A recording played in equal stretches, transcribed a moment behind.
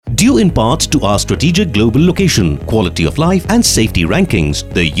Due in part to our strategic global location, quality of life and safety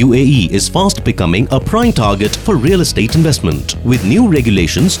rankings, the UAE is fast becoming a prime target for real estate investment. With new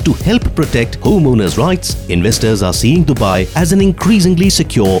regulations to help protect homeowners' rights, investors are seeing Dubai as an increasingly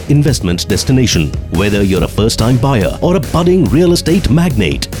secure investment destination. Whether you're a first-time buyer or a budding real estate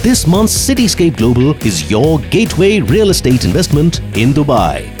magnate, this month's Cityscape Global is your gateway real estate investment in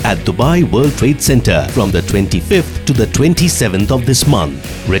Dubai at Dubai World Trade Center from the 25th to the 27th of this month.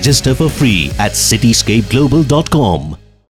 Register for free at cityscapeglobal.com.